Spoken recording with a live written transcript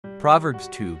Proverbs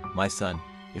 2, My son,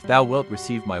 if thou wilt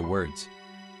receive my words,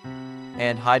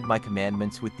 and hide my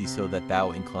commandments with thee, so that thou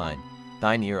incline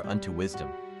thine ear unto wisdom,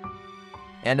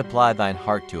 and apply thine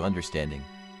heart to understanding,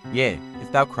 yea,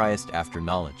 if thou criest after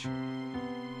knowledge,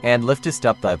 and liftest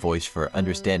up thy voice for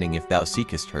understanding, if thou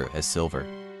seekest her as silver,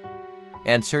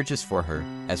 and searchest for her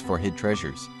as for hid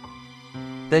treasures,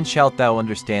 then shalt thou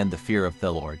understand the fear of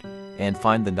the Lord, and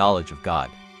find the knowledge of God.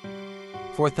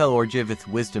 For the Lord giveth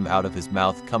wisdom, out of his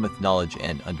mouth cometh knowledge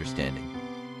and understanding.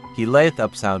 He layeth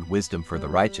up sound wisdom for the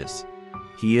righteous.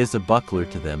 He is a buckler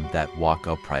to them that walk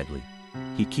uprightly.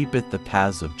 He keepeth the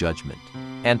paths of judgment,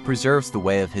 and preserves the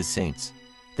way of his saints.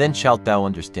 Then shalt thou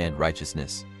understand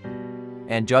righteousness,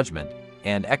 and judgment,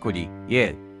 and equity,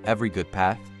 yea, every good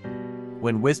path.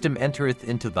 When wisdom entereth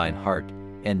into thine heart,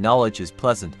 and knowledge is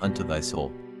pleasant unto thy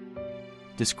soul.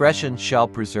 Discretion shall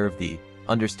preserve thee,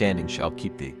 understanding shall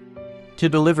keep thee, to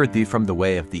deliver thee from the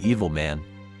way of the evil man,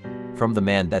 from the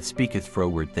man that speaketh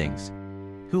froward things,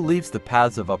 who leaves the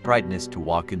paths of uprightness to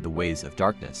walk in the ways of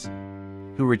darkness,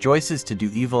 who rejoices to do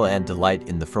evil and delight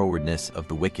in the frowardness of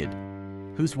the wicked,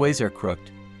 whose ways are crooked,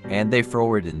 and they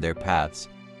froward in their paths,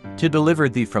 to deliver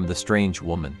thee from the strange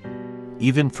woman,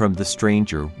 even from the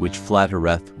stranger which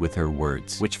flattereth with her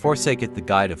words, which forsaketh the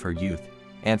guide of her youth,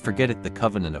 and forgetteth the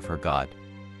covenant of her God.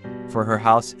 For her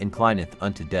house inclineth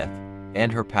unto death,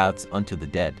 and her paths unto the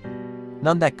dead.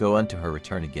 None that go unto her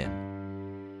return again.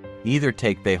 Neither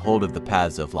take they hold of the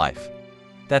paths of life,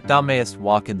 that thou mayest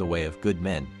walk in the way of good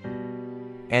men,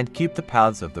 and keep the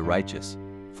paths of the righteous.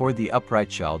 For the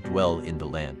upright shall dwell in the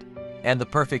land, and the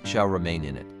perfect shall remain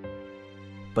in it.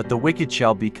 But the wicked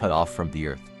shall be cut off from the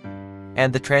earth,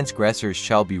 and the transgressors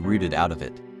shall be rooted out of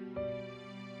it.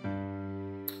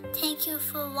 Thank you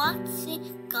for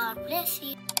watching. God bless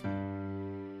you.